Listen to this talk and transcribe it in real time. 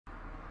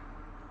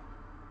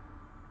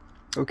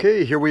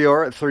Okay, here we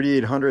are at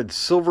 3800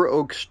 Silver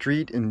Oak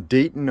Street in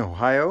Dayton,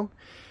 Ohio.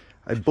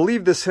 I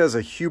believe this has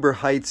a Huber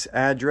Heights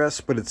address,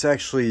 but it's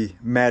actually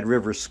Mad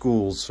River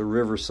Schools, so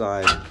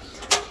Riverside.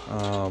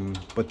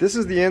 But this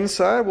is the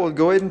inside. We'll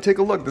go ahead and take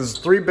a look. This is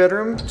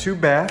 3-bedroom,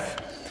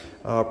 2-bath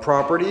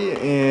property,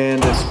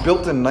 and it's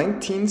built in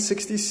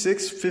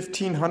 1966,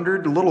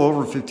 1,500, a little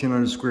over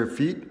 1,500 square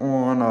feet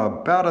on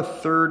about a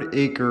 1/3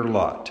 acre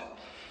lot.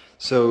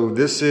 So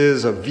this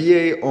is a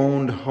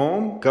VA-owned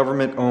home,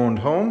 government-owned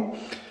home,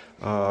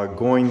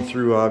 going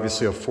through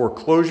obviously a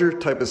foreclosure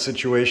type of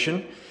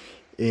situation.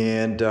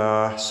 And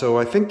so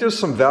I think there's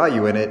some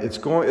value in it.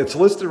 It's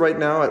listed right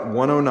now at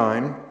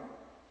 109,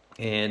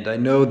 and I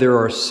know there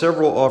are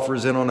several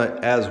offers in on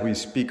it as we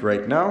speak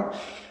right now,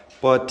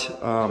 but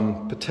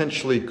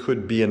potentially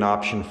could be an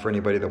option for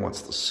anybody that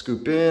wants to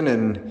scoop in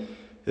and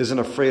isn't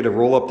afraid to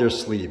roll up their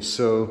sleeves.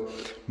 So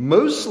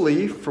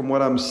mostly from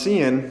what I'm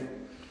seeing,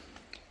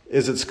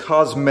 is it's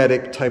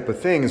cosmetic type of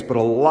things, but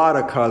a lot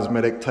of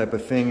cosmetic type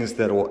of things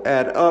that will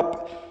add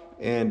up,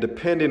 and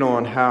depending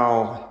on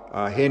how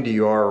handy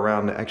you are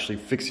around actually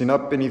fixing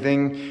up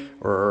anything,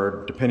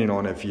 or depending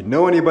on if you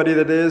know anybody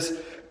that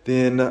is,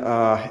 then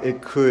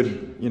it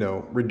could,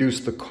 reduce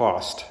the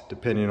cost,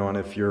 depending on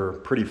if you're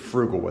pretty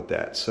frugal with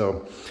that.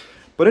 So,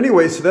 but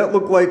anyway, so that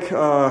looked like,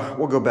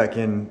 we'll go back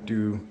in,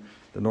 do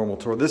the normal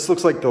tour. This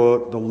looks like the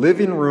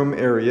living room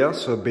area.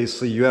 So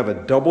basically you have a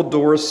double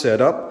door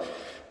setup.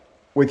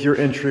 With your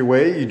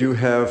entryway, you do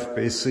have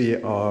basically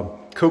a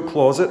coat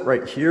closet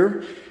right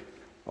here.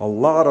 A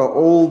lot of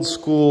old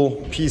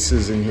school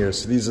pieces in here.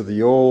 So these are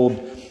the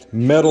old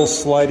metal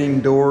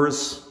sliding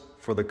doors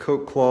for the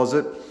coat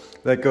closet.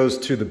 That goes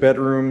to the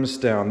bedrooms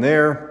down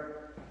there.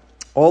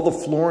 All the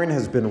flooring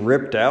has been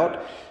ripped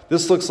out.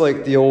 This looks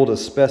like the old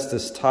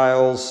asbestos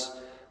tiles,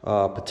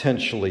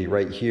 potentially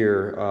right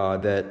here,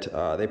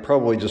 that they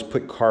probably just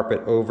put carpet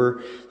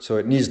over, so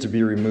it needs to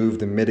be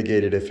removed and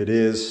mitigated if it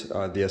is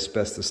the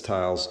asbestos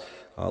tiles.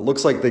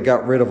 Looks like they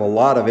got rid of a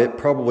lot of it,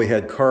 probably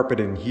had carpet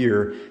in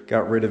here,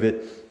 got rid of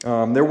it.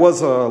 There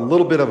was a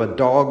little bit of a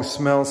dog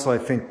smell, so I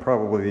think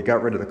probably they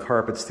got rid of the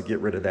carpets to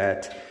get rid of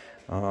that.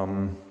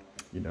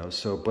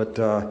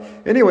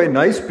 Anyway,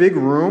 nice big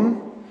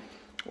room.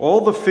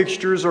 All the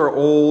fixtures are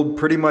old,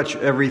 pretty much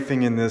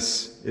everything in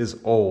this is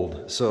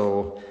old,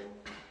 so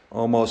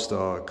almost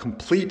a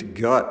complete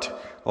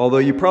gut, although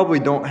you probably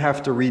don't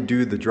have to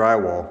redo the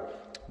drywall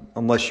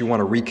unless you want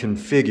to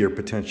reconfigure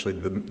potentially.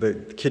 The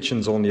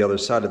kitchen's on the other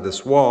side of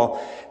this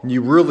wall, and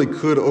you really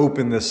could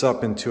open this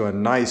up into a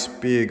nice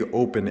big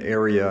open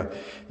area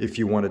if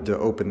you wanted to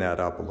open that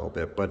up a little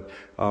bit. But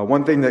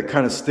one thing that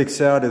kind of sticks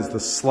out is the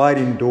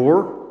sliding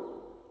door.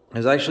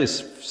 There's actually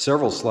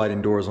several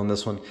sliding doors on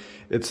this one.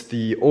 It's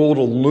the old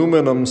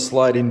aluminum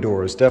sliding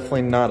doors.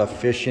 Definitely not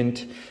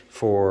efficient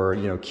for,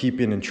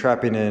 keeping and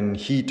trapping in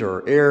heat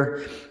or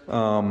air.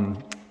 And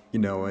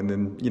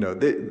then,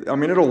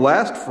 it'll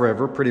last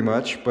forever pretty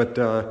much, but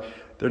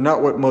they're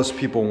not what most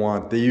people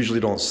want. They usually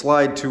don't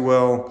slide too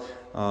well,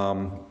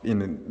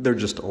 and they're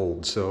just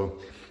old. So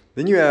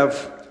then you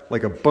have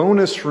like a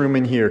bonus room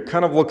in here.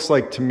 Kind of looks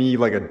like to me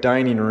like a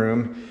dining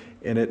room,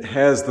 and it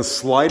has the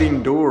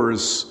sliding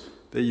doors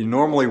that you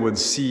normally would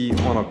see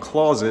on a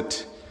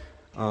closet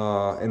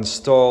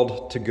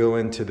installed to go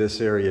into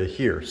this area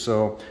here.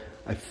 So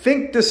I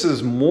think this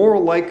is more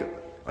like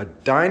a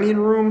dining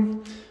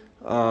room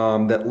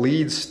that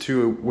leads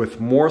to, with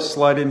more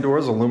sliding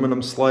doors,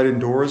 aluminum sliding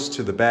doors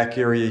to the back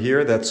area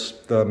here. That's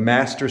the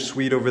master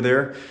suite over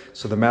there.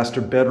 So the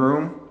master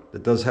bedroom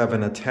that does have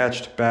an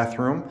attached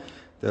bathroom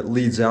that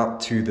leads out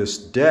to this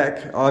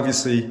deck.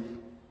 Obviously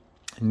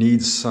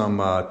needs some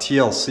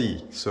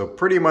TLC. So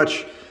pretty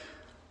much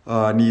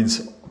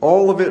needs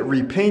all of it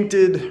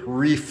repainted,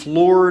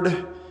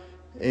 refloored,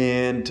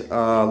 and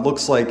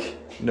looks like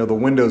the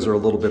windows are a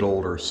little bit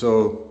older.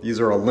 So these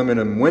are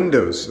aluminum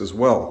windows as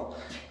well.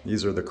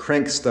 These are the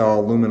crank style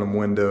aluminum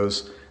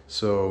windows.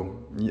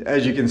 So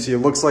as you can see, it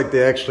looks like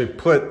they actually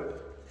put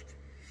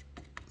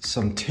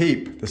some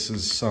tape. This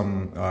is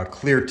some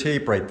clear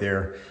tape right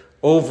there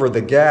over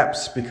the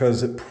gaps,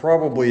 because it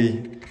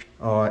probably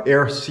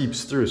air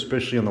seeps through,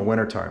 especially in the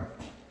wintertime.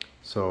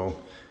 So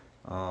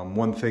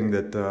one thing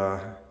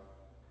that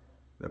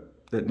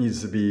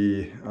needs to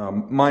be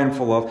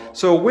mindful of.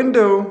 So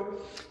window,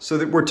 so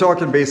that we're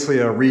talking basically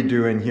a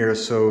redo in here.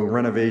 So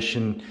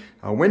renovation.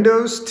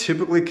 Windows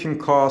typically can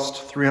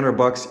cost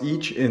 $300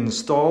 each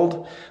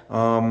installed.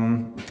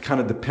 It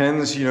kind of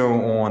depends,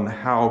 on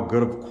how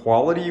good of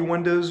quality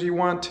windows you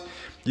want.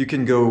 You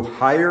can go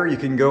higher, you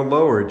can go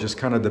lower. It just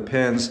kind of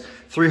depends.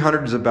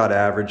 300 is about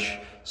average.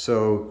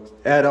 So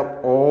add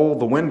up all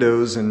the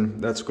windows,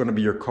 and that's going to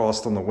be your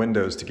cost on the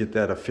windows to get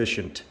that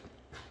efficient.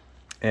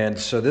 And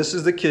so this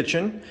is the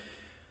kitchen.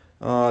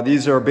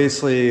 These are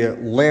basically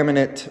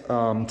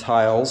laminate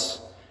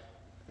tiles.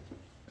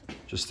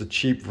 Just a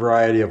cheap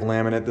variety of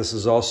laminate. This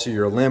is also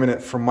your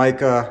laminate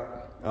Formica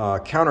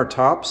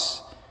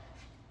countertops.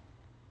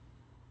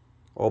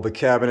 All the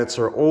cabinets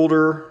are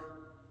older.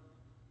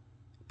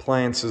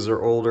 Appliances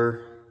are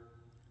older.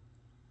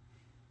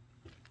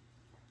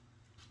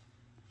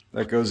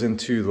 That goes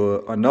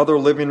into another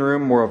living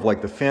room, more of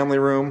like the family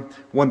room.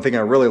 One thing I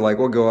really like,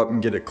 we'll go up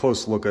and get a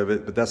close look of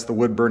it, but that's the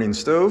wood burning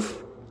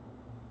stove.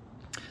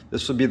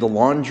 This would be the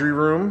laundry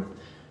room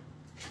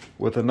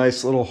with a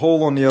nice little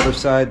hole on the other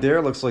side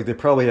there. Looks like they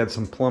probably had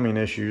some plumbing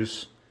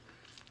issues.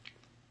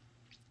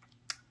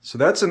 So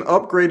that's an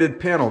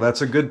upgraded panel.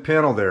 That's a good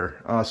panel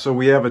there. So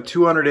we have a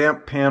 200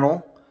 amp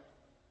panel.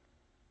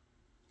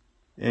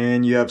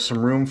 And you have some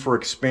room for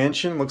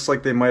expansion. Looks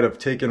like they might have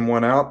taken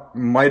one out.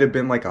 Might have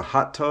been like a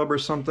hot tub or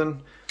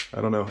something.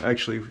 I don't know.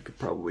 Actually, we could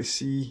probably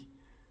see.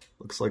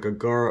 Looks like a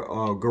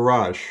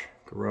garage.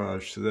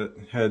 So that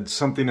had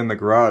something in the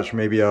garage.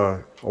 Maybe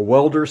a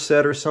welder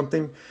set or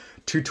something.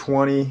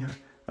 220.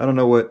 I don't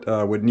know what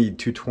would need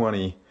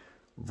 220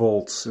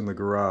 volts in the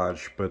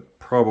garage, but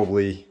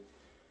probably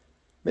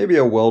maybe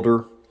a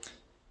welder.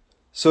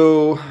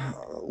 So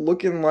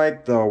looking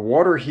like the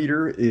water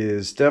heater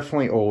is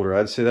definitely older.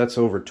 I'd say that's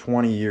over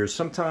 20 years.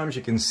 Sometimes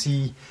you can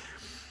see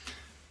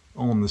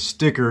on the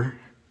sticker,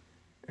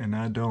 and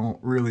I don't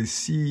really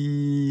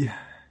see,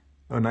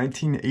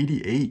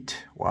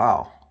 1988.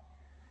 Wow.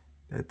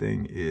 That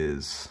thing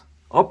is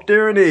up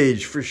there in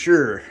age for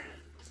sure.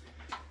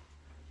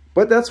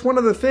 But that's one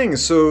of the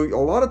things. So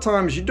a lot of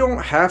times you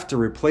don't have to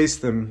replace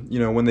them, you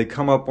know, when they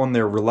come up on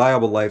their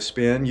reliable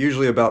lifespan.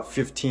 Usually about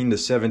 15 to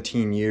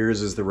 17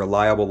 years is the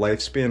reliable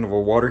lifespan of a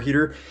water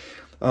heater.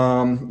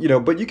 You know,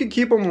 but you can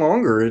keep them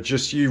longer. It's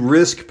just you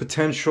risk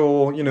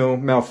potential, you know,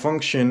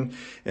 malfunction.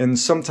 And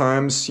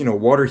sometimes, you know,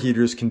 water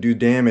heaters can do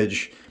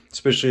damage,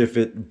 especially if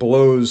it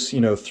blows,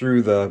 you know,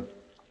 through the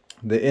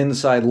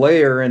inside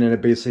layer and then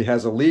it basically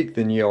has a leak.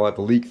 Then you'll have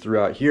a leak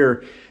throughout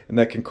here. And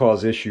that can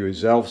cause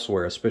issues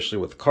elsewhere, especially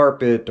with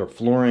carpet or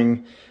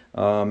flooring.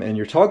 And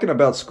you're talking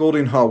about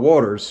scalding hot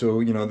water, so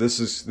you know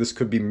this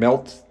could be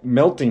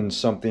melting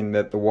something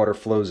that the water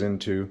flows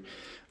into.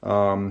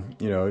 You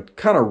know,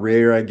 kind of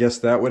rare, I guess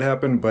that would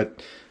happen,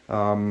 but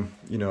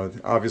you know,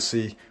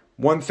 obviously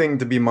one thing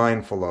to be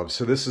mindful of.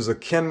 So this is a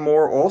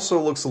Kenmore. Also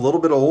looks a little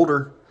bit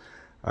older.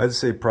 I'd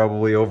say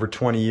probably over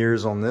 20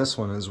 years on this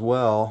one as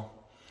well.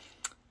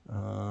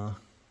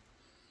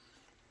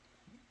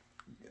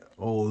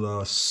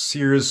 Old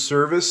Sears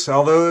service,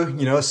 although,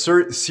 you know,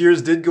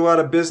 Sears did go out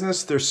of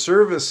business, their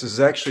service is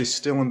actually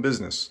still in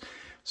business.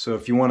 So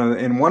if you want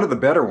to, and one of the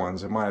better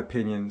ones, in my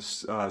opinion,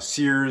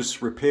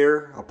 Sears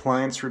Repair,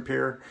 Appliance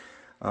Repair,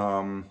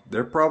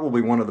 they're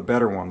probably one of the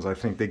better ones. I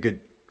think they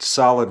get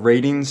solid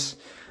ratings.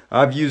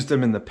 I've used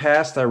them in the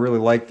past. I really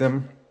like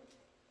them.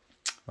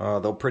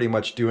 They'll pretty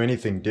much do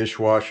anything,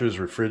 dishwashers,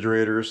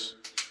 refrigerators.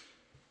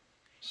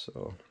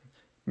 So,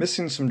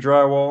 missing some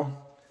drywall.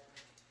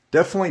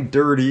 Definitely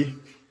dirty,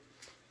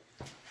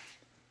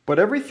 but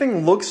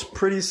everything looks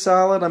pretty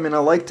solid. I mean, I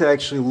like to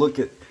actually look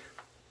at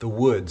the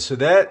wood. So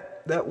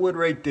that wood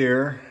right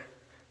there,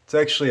 it's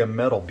actually a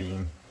metal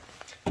beam.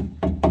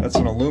 That's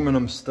an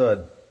aluminum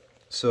stud.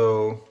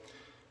 So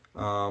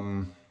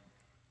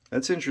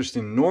that's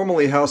interesting.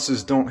 Normally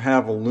houses don't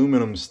have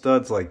aluminum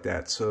studs like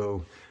that.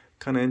 So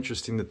kind of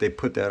interesting that they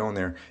put that on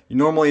there. You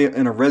normally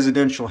in a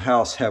residential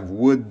house have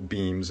wood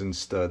beams and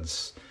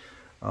studs.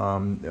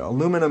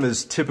 Aluminum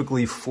is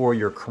typically for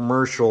your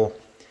commercial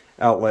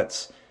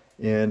outlets,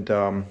 and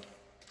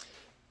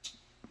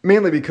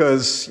mainly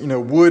because, you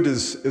know, wood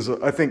is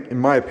I think, in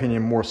my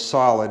opinion, more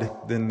solid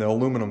than the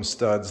aluminum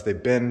studs. They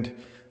bend,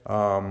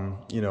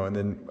 you know, and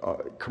then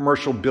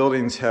commercial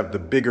buildings have the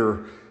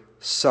bigger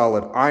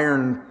solid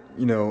iron,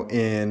 you know,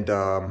 and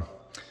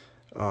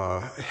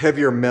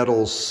heavier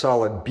metals,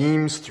 solid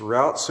beams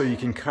throughout, so you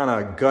can kind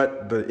of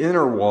gut the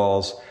inner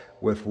walls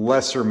with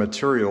lesser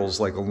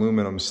materials like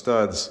aluminum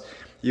studs,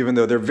 even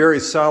though they're very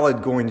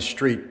solid going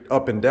straight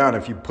up and down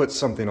if you put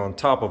something on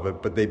top of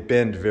it, but they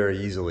bend very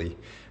easily.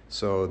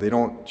 So they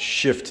don't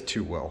shift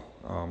too well.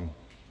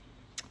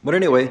 But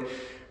anyway,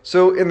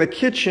 so in the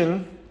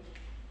kitchen,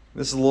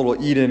 this is a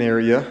little eat-in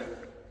area.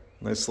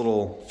 Nice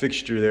little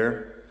fixture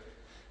there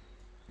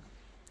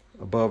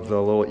above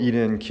the little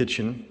eat-in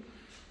kitchen.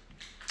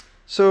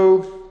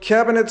 So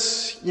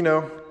cabinets, you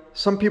know,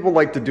 some people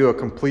like to do a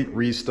complete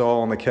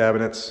restyle on the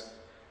cabinets.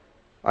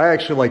 I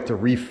actually like to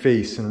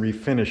reface and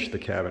refinish the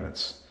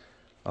cabinets,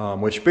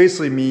 which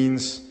basically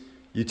means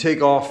you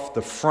take off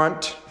the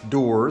front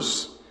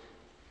doors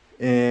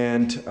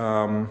and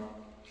then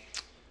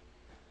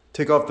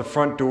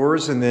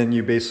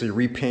you basically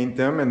repaint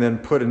them and then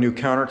put a new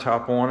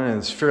countertop on it, and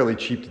it's fairly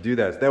cheap to do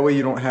that. That way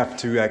you don't have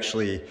to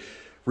actually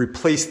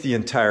replace the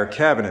entire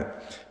cabinet.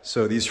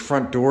 So these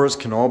front doors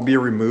can all be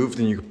removed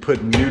and you can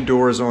put new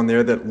doors on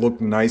there that look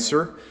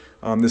nicer.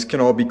 This can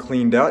all be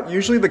cleaned out.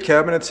 Usually the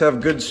cabinets have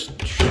good,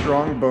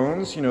 strong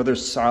bones. You know, they're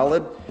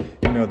solid.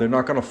 You know, they're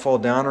not going to fall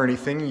down or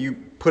anything. You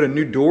put a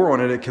new door on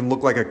it, it can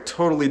look like a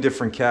totally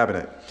different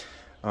cabinet.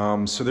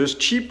 So there's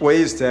cheap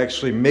ways to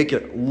actually make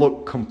it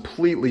look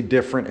completely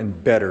different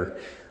and better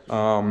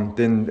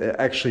than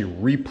actually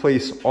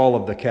replace all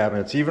of the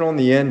cabinets. Even on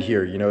the end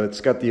here, you know, it's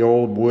got the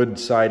old wood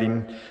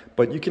siding,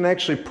 but you can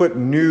actually put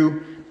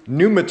new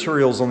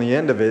materials on the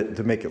end of it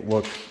to make it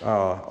look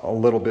a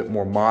little bit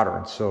more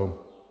modern. So,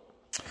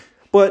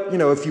 But, you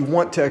know, if you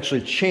want to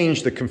actually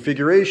change the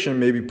configuration,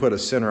 maybe put a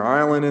center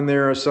island in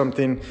there or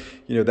something,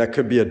 you know, that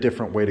could be a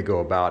different way to go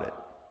about it.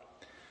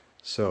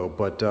 So,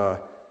 but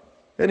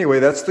anyway,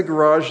 that's the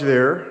garage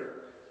there.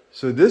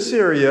 So this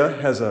area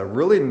has a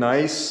really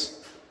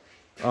nice,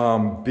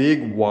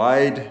 big,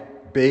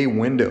 wide bay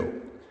window.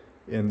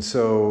 And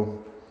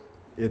so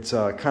it's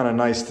kind of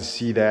nice to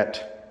see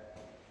that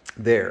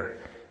there.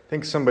 I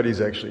think somebody's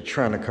actually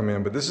trying to come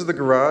in, but this is the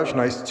garage,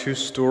 nice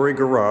two-story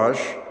garage.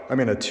 I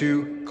mean a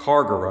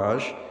two-car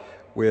garage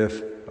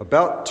with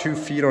about 2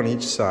 feet on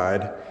each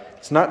side.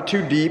 It's not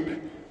too deep.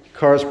 The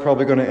car's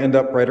probably going to end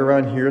up right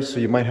around here, so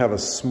you might have a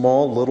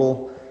small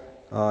little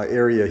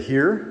area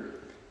here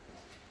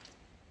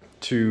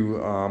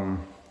to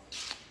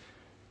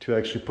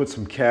actually put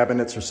some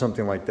cabinets or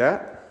something like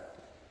that.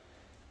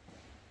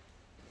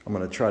 I'm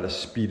going to try to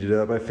speed it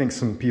up. I think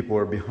some people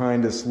are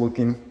behind us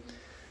looking.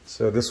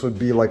 So this would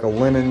be like a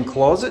linen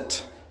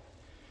closet.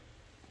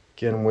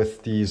 Again,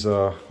 with these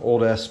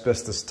old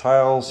asbestos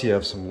tiles, you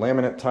have some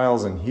laminate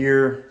tiles in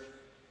here.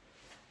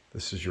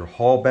 This is your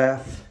hall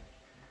bath,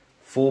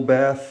 full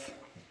bath.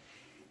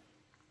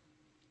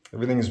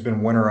 Everything has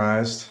been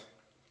winterized.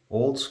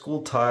 Old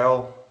school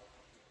tile.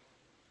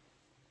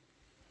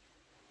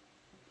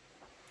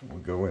 We'll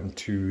go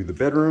into the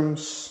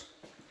bedrooms.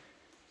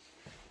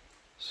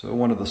 So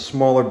one of the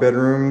smaller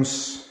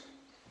bedrooms.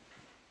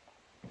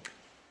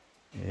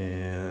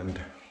 And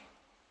a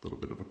little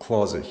bit of a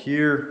closet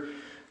here.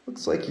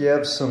 Looks like you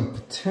have some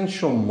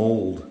potential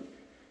mold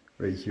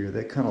right here.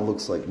 That kind of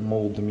looks like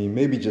mold to me.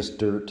 Maybe just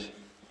dirt.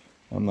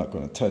 I'm not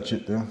going to touch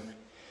it though.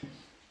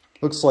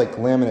 Looks like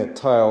laminate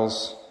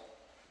tiles.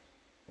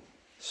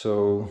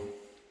 So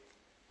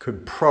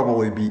could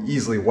probably be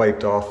easily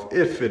wiped off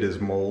if it is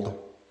mold.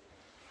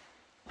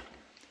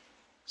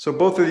 So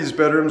both of these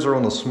bedrooms are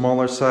on the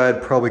smaller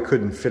side. Probably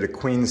couldn't fit a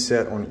queen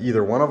set on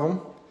either one of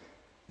them.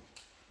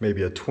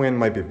 Maybe a twin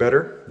might be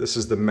better. This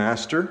is the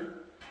master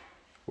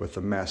with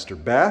a master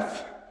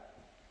bath.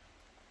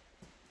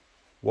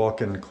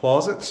 Walk-in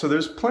closet. So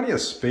there's plenty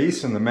of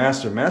space in the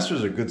master.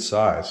 Master's a good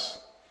size.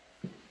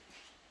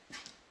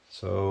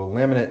 So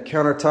laminate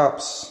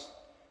countertops.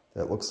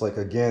 That looks like,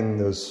 again,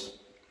 those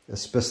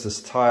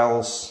asbestos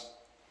tiles.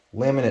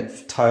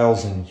 Laminate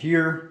tiles in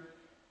here.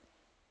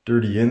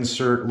 Dirty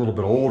insert, a little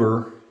bit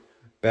older.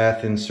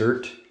 Bath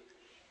insert.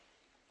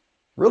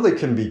 Really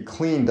can be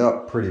cleaned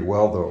up pretty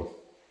well though.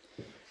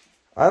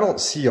 I don't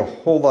see a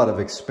whole lot of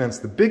expense.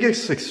 The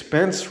biggest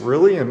expense,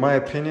 really, in my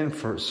opinion,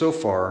 for so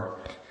far,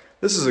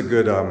 this is a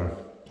good,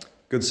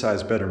 good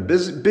sized bedroom.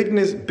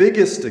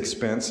 Biggest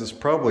expense is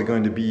probably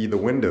going to be the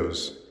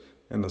windows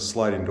and the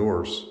sliding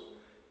doors,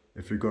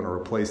 if you're going to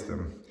replace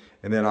them.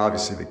 And then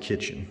obviously the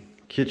kitchen.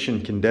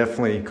 Kitchen can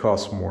definitely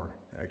cost more,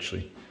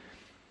 actually.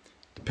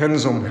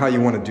 Depends on how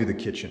you want to do the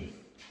kitchen.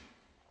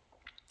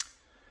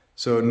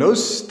 So no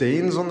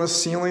stains on the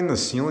ceiling. The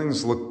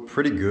ceilings look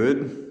pretty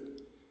good.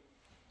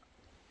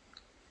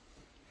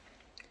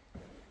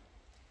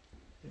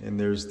 And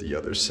there's the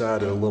other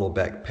side of the little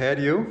back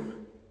patio.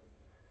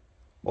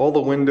 All the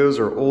windows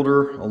are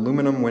older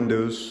aluminum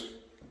windows.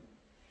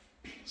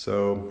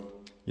 So,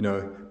 you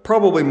know,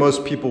 probably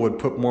most people would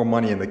put more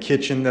money in the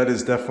kitchen. That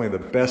is definitely the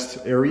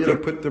best area to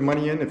put their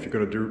money in if you're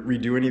going to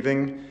redo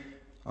anything.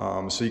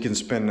 So you can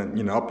spend,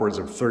 you know, upwards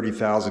of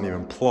 $30,000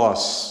 even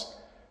plus.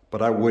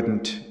 But I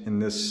wouldn't in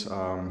this, you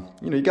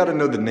know, you got to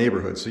know the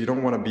neighborhood. So you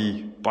don't want to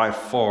be by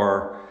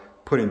far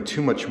putting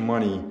too much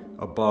money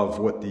above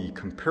what the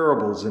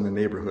comparables in the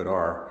neighborhood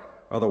are.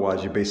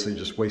 Otherwise, you're basically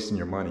just wasting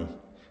your money.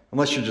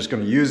 Unless you're just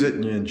going to use it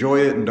and you enjoy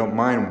it and don't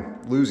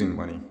mind losing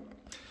money.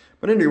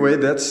 But anyway,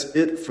 that's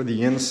it for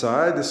the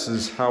inside. This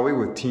is Howie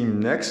with Team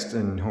Next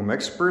and Home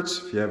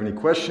Experts. If you have any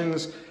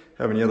questions,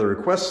 have any other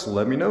requests,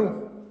 let me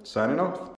know. Signing off.